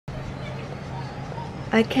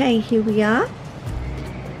Okay, here we are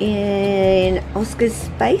in Oscar's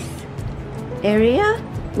space area,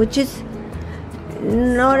 which is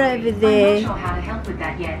not over there. I'm not sure how to help with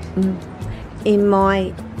that yet. In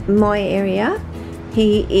my area.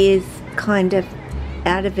 He is kind of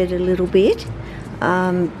out of it a little bit.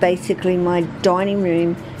 Basically my dining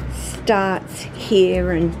room starts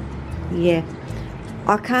here, and yeah,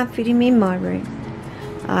 I can't fit him in my room.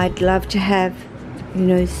 I'd love to have, you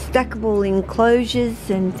know, stackable enclosures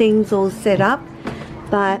and things all set up,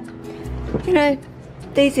 but you know,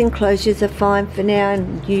 these enclosures are fine for now.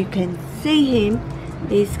 And you can see him,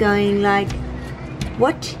 he's going like,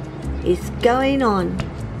 what is going on?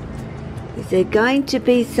 Is there going to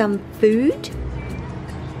be some food?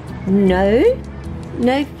 No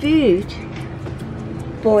food,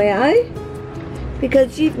 boyo,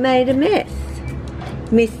 because you've made a mess,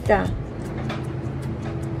 mister.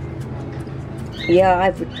 Yeah, I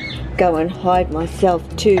would go and hide myself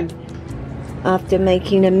too after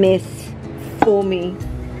making a mess for me.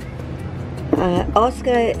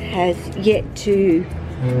 Oscar has yet to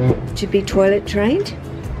be toilet trained.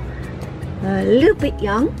 A little bit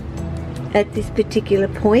young at this particular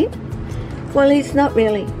point. Well, he's not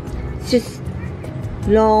really. It's just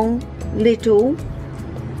long, little,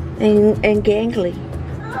 and gangly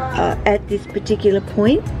at this particular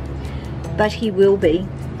point. But he will be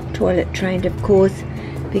toilet trained, of course,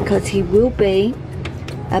 because he will be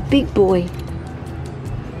a big boy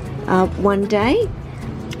one day,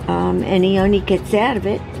 and he only gets out of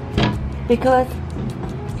it because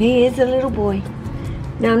he is a little boy.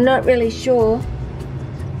 Now, I'm not really sure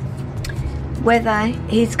whether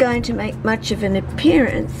he's going to make much of an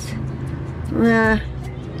appearance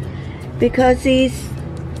because he's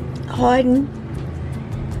hiding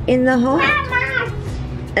in the hide.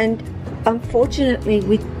 And unfortunately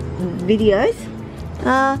with videos,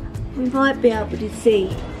 we might be able to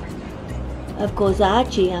see, of course,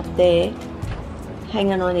 Archie up there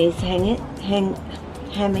hanging on his hammock.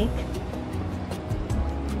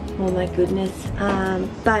 Oh my goodness.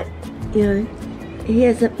 But you know, he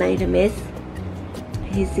hasn't made a mess.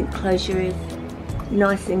 His enclosure is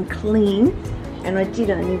nice and clean, and I did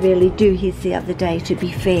only really do his the other day, to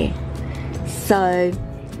be fair. So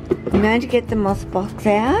I'm going to get the moss box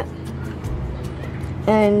out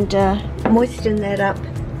and moisten that up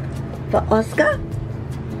for Oscar.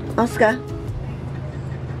 Oscar,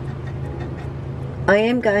 I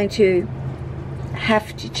am going to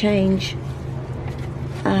have to change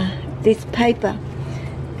this paper,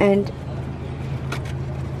 and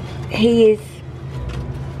he is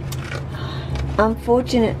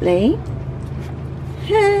unfortunately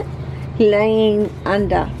laying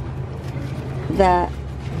under the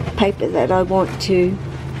paper that I want to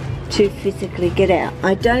physically get out.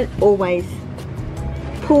 I don't always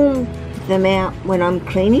pull them out when I'm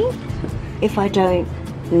cleaning if I don't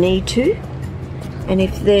need to, and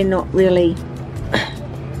if they're not really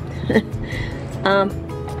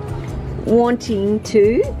wanting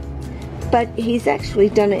to. But he's actually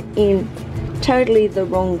done it in totally the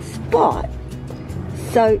wrong spot.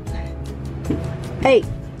 So, hey,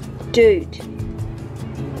 dude,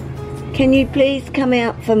 can you please come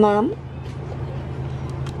out for mum?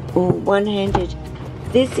 Oh, one-handed.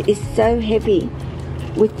 This is so heavy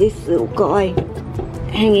with this little guy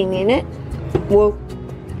hanging in it. Well,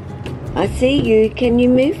 I see you. Can you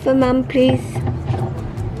move for mum, please?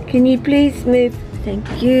 Can you please move?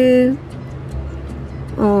 Thank you.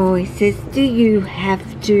 Oh, he says, do you have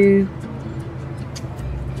to?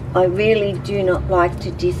 I really do not like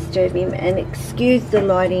to disturb him, and excuse the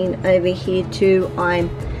lighting over here too. I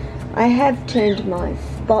have turned my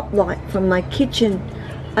spotlight from my kitchen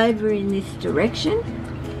over in this direction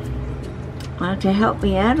to help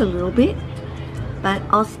me out a little bit, but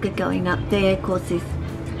Oscar going up there, of course, is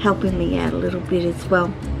helping me out a little bit as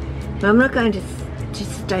well. But I'm not going to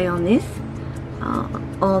stay on this,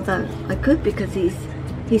 although I could, because he's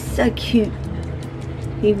so cute.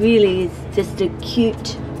 He really is just a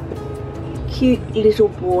cute little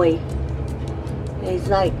boy. He's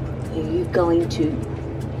like, are you going to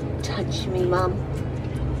touch me, mum?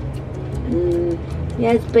 He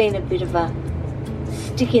has been a bit of a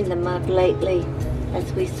stick in the mud lately,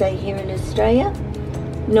 as we say here in Australia.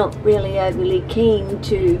 Not really overly keen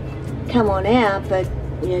to come on out, but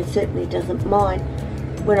you know, certainly doesn't mind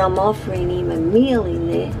when I'm offering him a meal in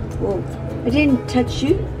there. Well, I didn't touch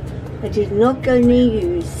you. I did not go near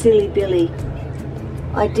you, silly Billy.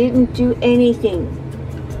 I didn't do anything.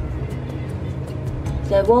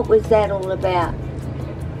 So what was that all about?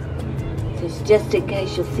 Just in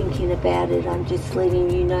case you're thinking about it, I'm just letting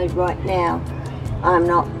you know right now, I'm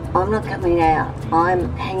not I'm not coming out.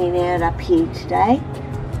 I'm hanging out up here today,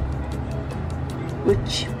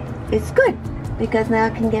 which is good because now I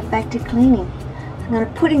can get back to cleaning. I'm going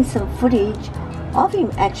to put in some footage of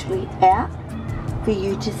him actually out for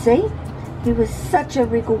you to see. He was such a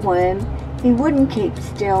wriggle worm. He wouldn't keep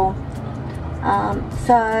still.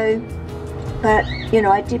 But you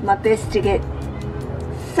know, I did my best to get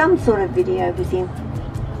some sort of video with him.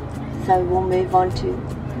 So we'll move on to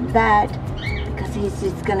that because he's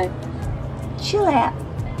just going to chill out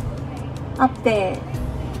up there.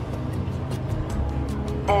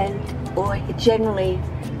 And or generally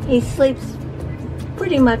he sleeps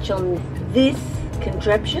pretty much on this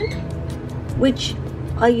contraption, which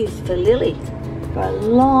I used for Lily for a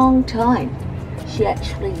long time. She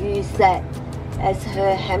actually used that as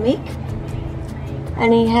her hammock,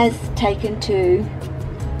 and he has taken to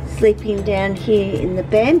sleeping down here in the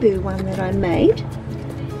bamboo one that I made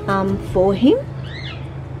for him.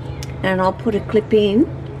 And I'll put a clip in.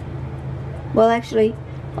 Well, actually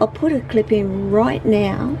I'll put a clip in right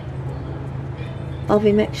now of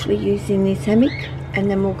him actually using this hammock, and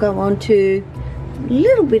then we'll go on to a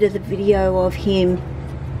little bit of the video of him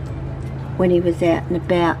when he was out and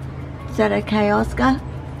about. Is that okay, Oscar?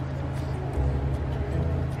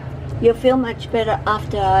 You'll feel much better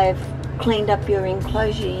after I've cleaned up your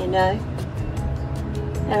enclosure, you know.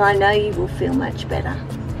 And I know you will feel much better.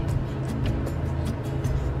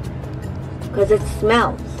 Because it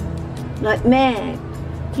smells. Like, man,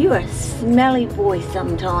 you're a smelly boy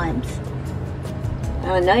sometimes.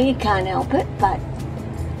 And I know you can't help it, but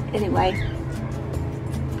anyway.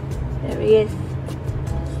 There he is.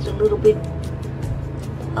 Just a little bit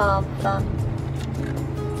of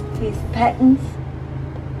his patterns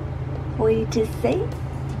for you to see.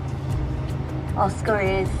 Oscar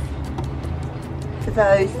is, for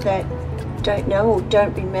those that don't know or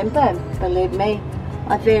don't remember, believe me,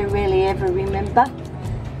 I very rarely ever remember.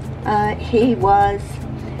 He was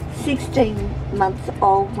 16 months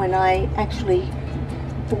old when I actually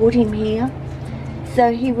brought him here.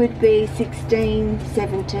 So he would be 16,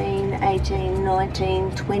 17, 18,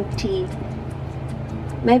 19, 20,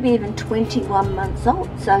 maybe even 21 months old.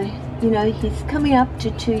 So, you know, he's coming up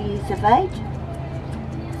to 2 years of age.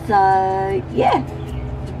 So, yeah,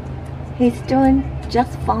 he's doing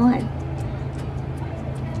just fine.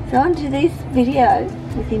 So on to this video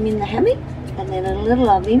with him in the hammock, and then a little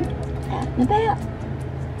of him out and about.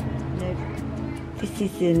 No, this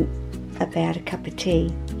isn't about a cup of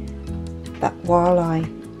tea, but while I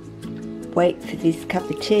wait for this cup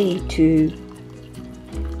of tea to,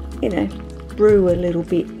 you know, brew a little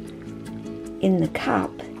bit in the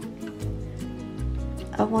cup,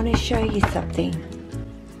 I want to show you something.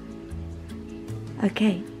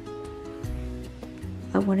 Okay,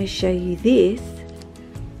 I want to show you this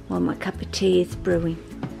while my cup of tea is brewing.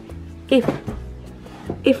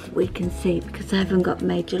 If we can see, because I haven't got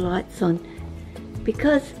major lights on,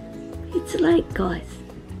 because it's late, guys.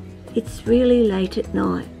 It's really late at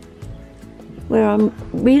night, where I'm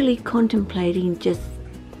really contemplating just,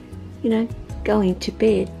 you know, going to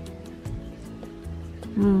bed.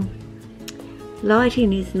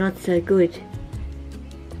 Lighting is not so good,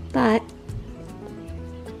 but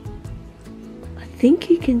I think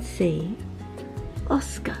you can see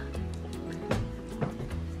Oscar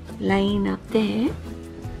laying up there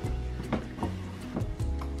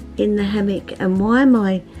in the hammock. And why am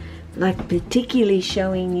I like particularly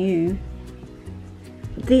showing you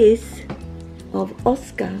this of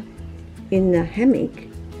Oscar in the hammock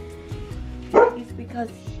is because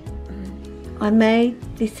I made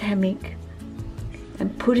this hammock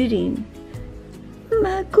and put it in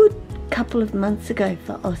a good couple of months ago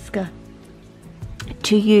for Oscar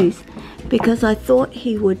to use, because I thought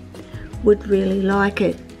he would really like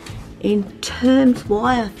it. In terms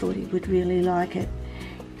why I thought he would really like it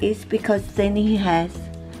is because then he has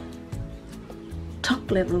top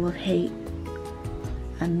level of heat,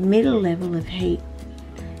 a middle level of heat,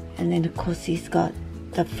 and then of course he's got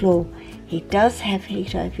the floor. He does have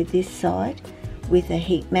heat over this side with a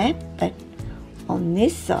heat mat, but on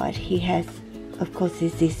this side he has, of course,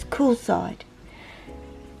 there's this cool side.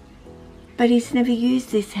 But he's never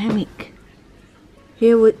used this hammock. He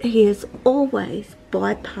has always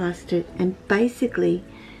bypassed it and basically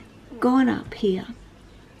gone up here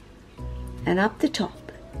and up the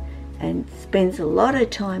top and spends a lot of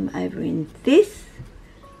time over in this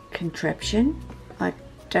contraption. I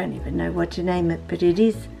don't even know what to name it, but it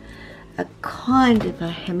is a kind of a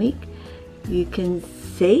hammock, you can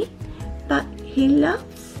see, but he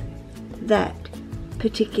loves that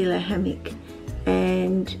particular hammock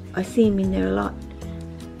and I see him in there a lot.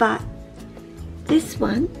 But this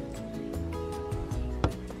one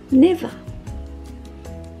Never.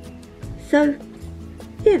 So,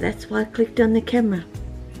 yeah, that's why I clicked on the camera.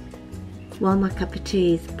 While my cup of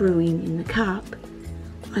tea is brewing in the cup,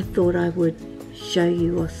 I thought I would show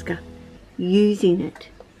you Oscar using it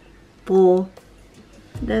for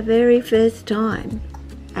the very first time,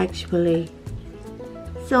 actually.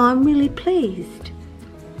 So I'm really pleased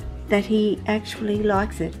that he actually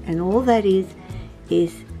likes it. And all that is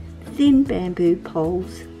thin bamboo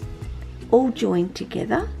poles all joined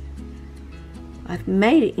together. I've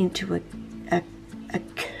made it into a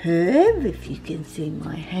curve, if you can see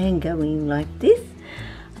my hand going like this,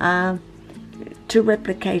 to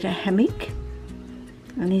replicate a hammock.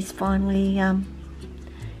 And he's finally in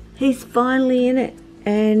it,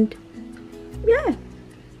 and yeah,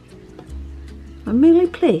 I'm really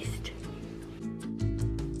pleased.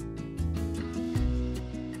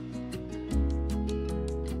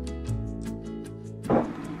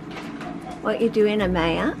 What you doing,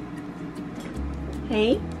 Amaya?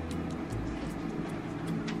 Hey?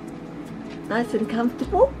 Nice and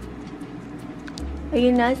comfortable? Are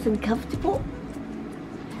you nice and comfortable?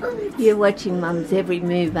 You're watching Mum's every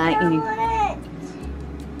move, aren't you?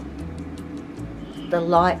 The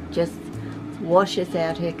light just washes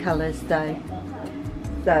out her colours though.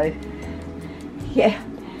 So, yeah,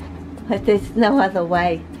 but there's no other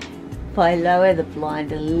way. If I lower the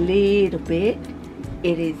blind a little bit,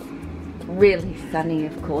 it is really sunny,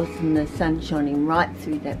 of course, and the sun's shining right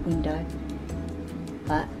through that window.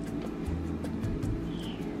 But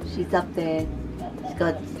she's up there. She's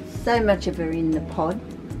got so much of her in the pod,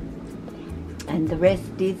 and the rest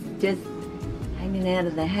is just hanging out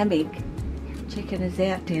of the hammock, checking us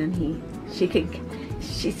out down here.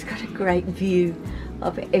 She's got a great view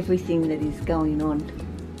of everything that is going on.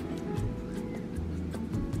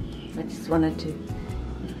 I just wanted to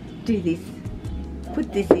do this,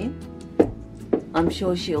 put this in. I'm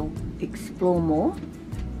sure she'll explore more,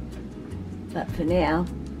 but for now,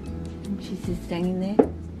 she's just hanging there.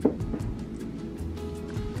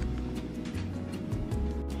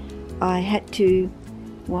 I had to,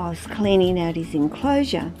 while I was cleaning out his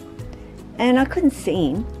enclosure, and I couldn't see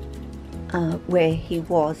him where he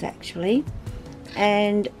was actually,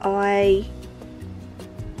 and I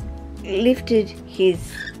lifted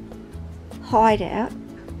his hideout,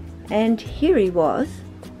 and here he was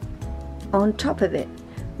on top of it,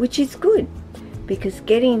 which is good, because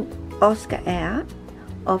getting Oscar out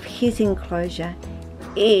of his enclosure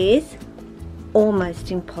is almost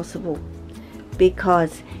impossible,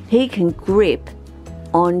 because he can grip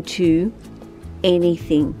onto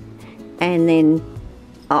anything, and then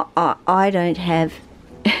I don't have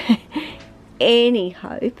any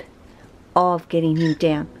hope of getting him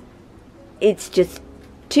down. It's just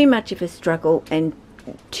too much of a struggle and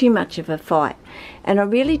too much of a fight, and I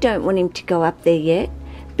really don't want him to go up there yet,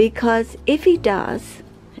 because if he does,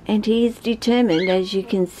 and he is determined, as you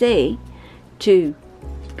can see, to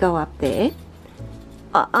go up there,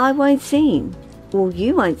 I won't see him. Well,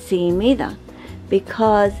 you won't see him either,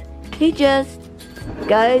 because he just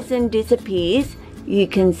goes and disappears, you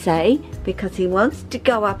can say, because he wants to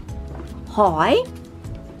go up high,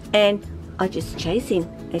 and I just chase him,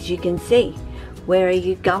 as you can see. Where are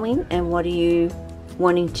you going, and what are you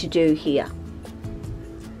wanting to do here,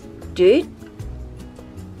 dude?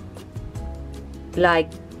 Like,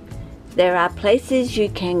 there are places you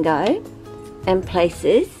can go and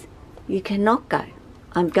places you cannot go.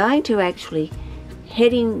 I'm going to actually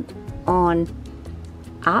heading on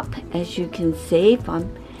up, as you can see,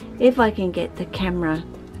 if I can get the camera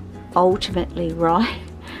ultimately right,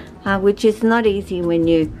 which is not easy when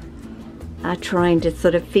you are trying to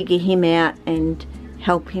sort of figure him out and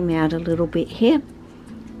help him out a little bit here.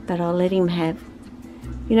 But I'll let him have,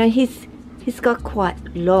 you know, he's got quite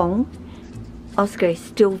long. Oscar is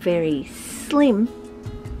still very slim,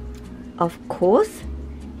 of course.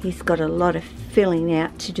 He's got a lot of filling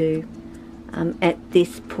out to do at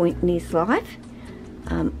this point in his life.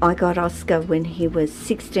 I got Oscar when he was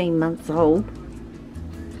 16 months old,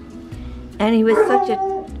 and he was such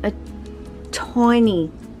a tiny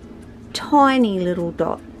little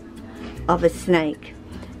dot of a snake.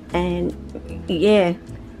 And yeah,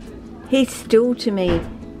 he's still, to me,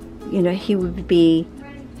 you know, he would be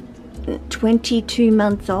 22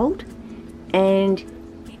 months old, and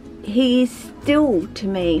he is still, to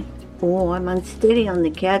me, oh, I'm unsteady on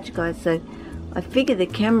the couch, guys, so I figure the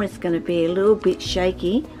camera's going to be a little bit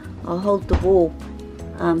shaky. I'll hold the wall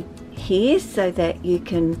here so that you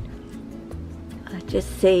can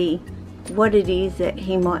just see what it is that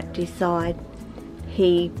he might decide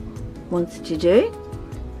he wants to do.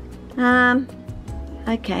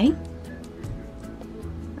 Okay,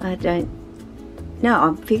 I don't no,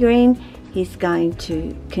 I'm figuring he's going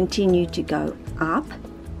to continue to go up,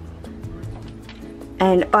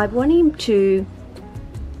 and I want him to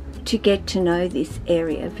get to know this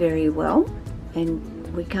area very well.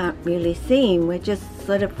 And we can't really see him, we're just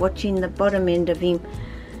sort of watching the bottom end of him,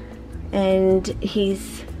 and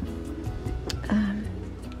his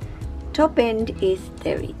top end is,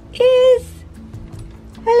 there he is.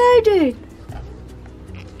 Hello dude,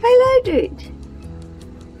 hello dude,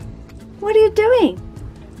 what are you doing?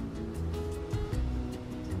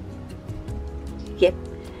 Yep,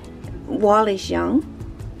 while he's young,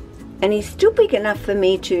 and he's still big enough for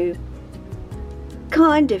me to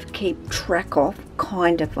kind of keep track of,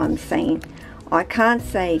 I'm saying. I can't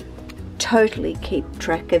say totally keep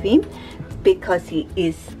track of him because he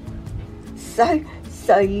is so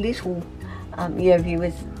little. You know, if he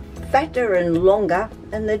was fatter and longer,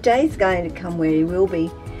 and the day's going to come where he will be,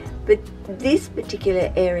 but this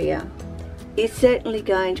particular area is certainly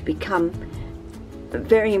going to become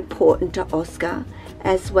very important to Oscar,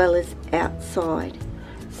 as well as outside.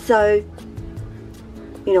 So,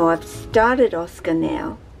 you know, I've started Oscar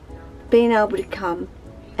now being able to come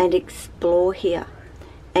and explore here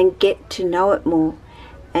and get to know it more,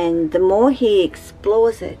 and the more he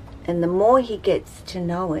explores it and the more he gets to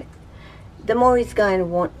know it, the more he's going to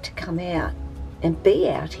want to come out and be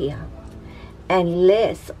out here, and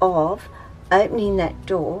less of opening that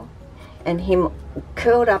door and him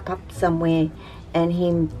curled up somewhere and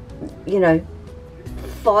him, you know,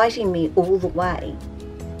 fighting me all the way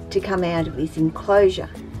to come out of his enclosure,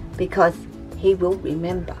 because he will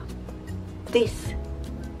remember this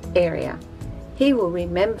area. He will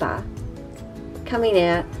remember coming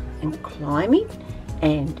out and climbing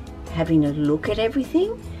and having a look at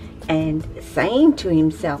everything and saying to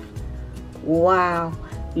himself, wow,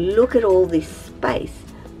 look at all this space,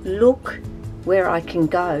 look where I can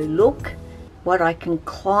go, look what I can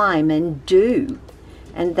climb and do.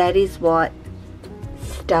 And that is what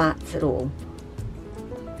starts it all.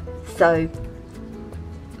 So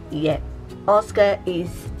yeah, Oscar is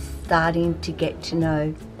starting to get to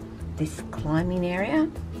know this climbing area,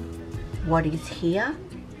 what is here,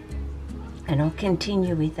 and I'll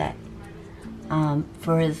continue with that.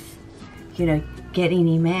 For as, you know, getting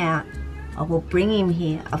him out, I will bring him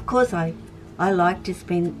here. Of course, I like to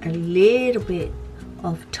spend a little bit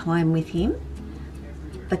of time with him,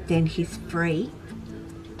 but then he's free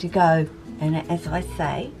to go, and as I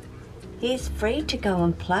say, he's free to go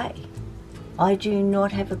and play. I do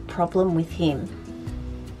not have a problem with him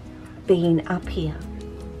being up here.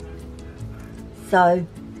 So,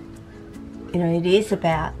 you know, it is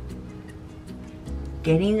about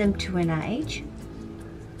getting them to an age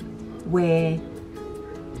where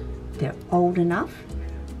they're old enough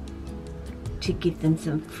to give them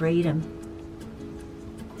some freedom.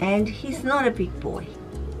 And he's not a big boy.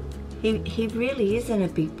 He really isn't a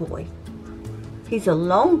big boy. He's a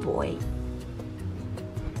long boy.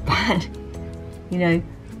 But, you know,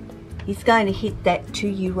 he's going to hit that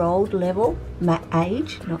 2-year-old level,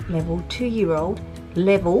 age, not level, 2-year-old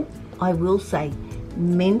level. I will say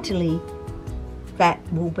mentally that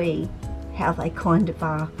will be how they kind of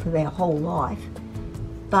are for their whole life.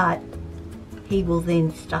 But he will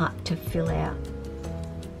then start to fill out.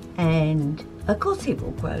 And of course he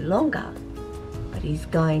will grow longer, but he's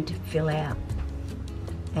going to fill out.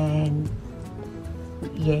 And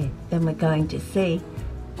yeah, then we're going to see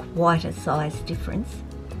quite a size difference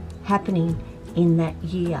happening in that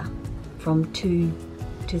year from 2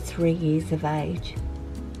 to 3 years of age.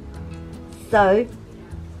 So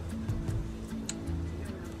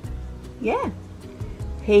yeah,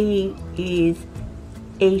 he is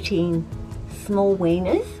eating small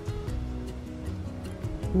weaners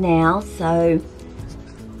now, so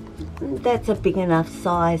that's a big enough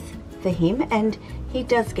size for him, and he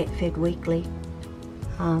does get fed weekly.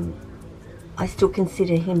 I still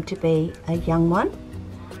consider him to be a young one,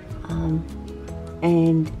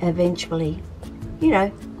 and eventually, you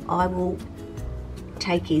know, I will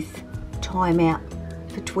take his time out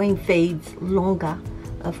between feeds longer,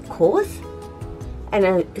 of course, and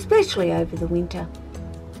especially over the winter,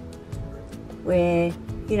 where,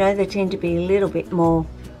 you know, they tend to be a little bit more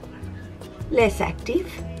less active,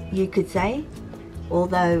 you could say,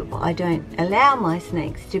 although I don't allow my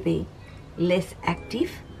snakes to be less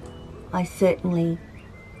active. I certainly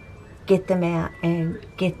get them out and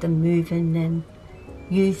get them moving and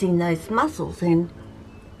using those muscles, and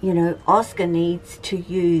you know, Oscar needs to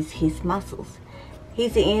use his muscles.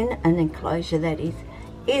 He's in an enclosure that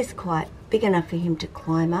is quite big enough for him to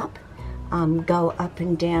climb up, go up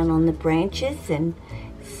and down on the branches, and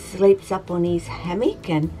sleeps up on his hammock,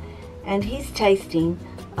 and he's tasting,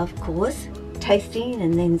 of course, tasting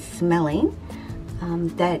and then smelling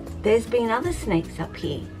that there's been other snakes up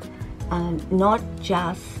here, not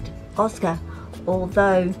just Oscar,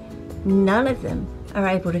 although none of them are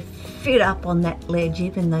able to fit up on that ledge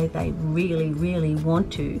even though they really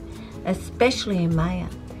want to, especially Amaya.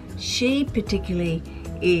 She particularly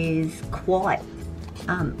is quite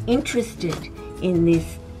interested in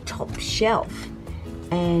this top shelf,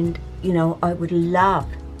 and you know, I would love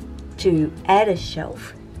to add a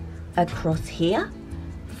shelf across here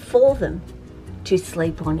for them to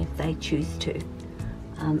sleep on if they choose to,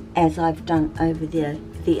 as I've done over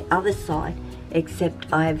the other side,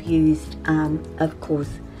 except I've used of course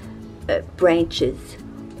branches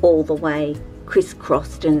all the way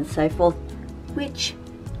crisscrossed and so forth, which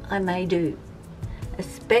I may do,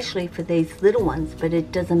 especially for these little ones, but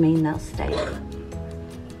it doesn't mean they'll stay there.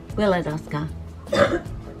 Will it, Oscar?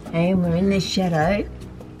 And we're in the shadow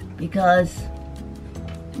because,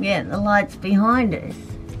 yeah, the light's behind us.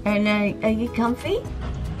 And are you comfy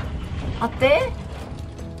up there?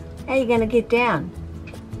 How are you going to get down?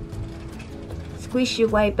 Squish your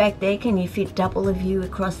way back there. Can you fit double of you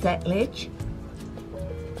across that ledge?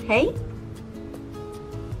 Hey?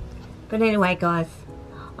 But anyway, guys,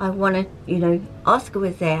 I wanted, you know, Oscar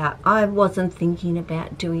was out. I wasn't thinking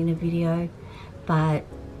about doing a video, but,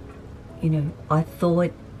 you know, I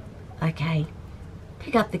thought, okay,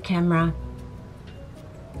 pick up the camera,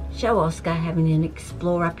 show Oscar having an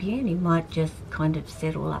explore up here, and he might just kind of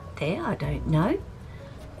settle up there, I don't know.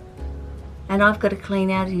 And I've got to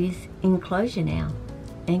clean out his enclosure now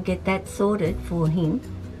and get that sorted for him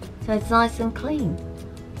so it's nice and clean.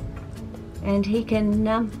 And he can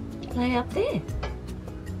lay up there.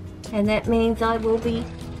 And that means I will be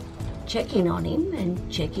checking on him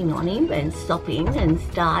and stopping and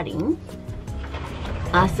starting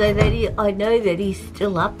so that I know that he's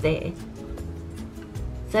still up there.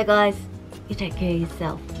 So guys, you take care of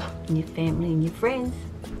yourself and your family and your friends,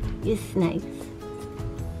 your snakes,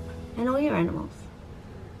 and all your animals.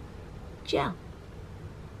 Ciao.